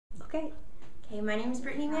Okay. Okay, my name is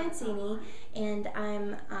Brittany Mancini, and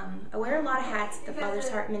I wear a lot of hats at the Father's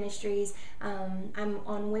Heart Ministries. I'm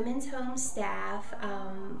on Women's Home staff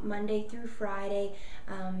Monday through Friday,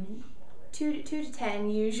 2 to 10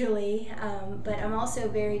 usually, but I'm also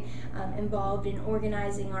very involved in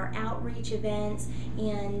organizing our outreach events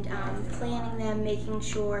and planning them, making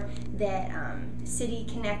sure that city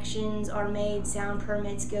connections are made, sound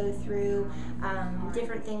permits go through,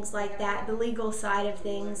 different things like that, the legal side of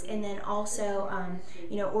things, and then also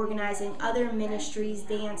organizing other ministries,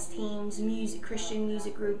 dance teams, Christian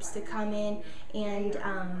music groups to come in and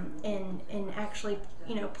actually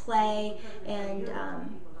play and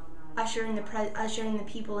ushering the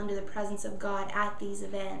people into the presence of God at these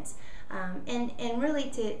events. And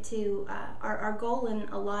really our goal in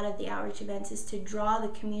a lot of the outreach events is to draw the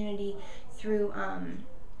community through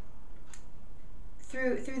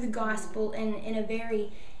the gospel in a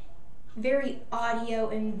very audio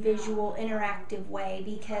and visual interactive way,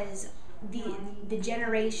 because the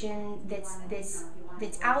generation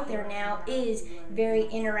that's out there now is very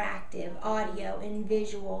interactive, audio and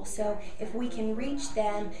visual. So if we can reach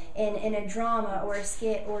them in a drama or a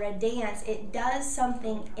skit or a dance, it does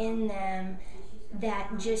something in them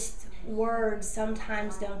that just words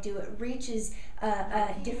sometimes don't do. It reaches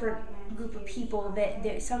a different group of people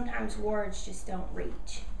that sometimes words just don't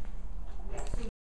reach.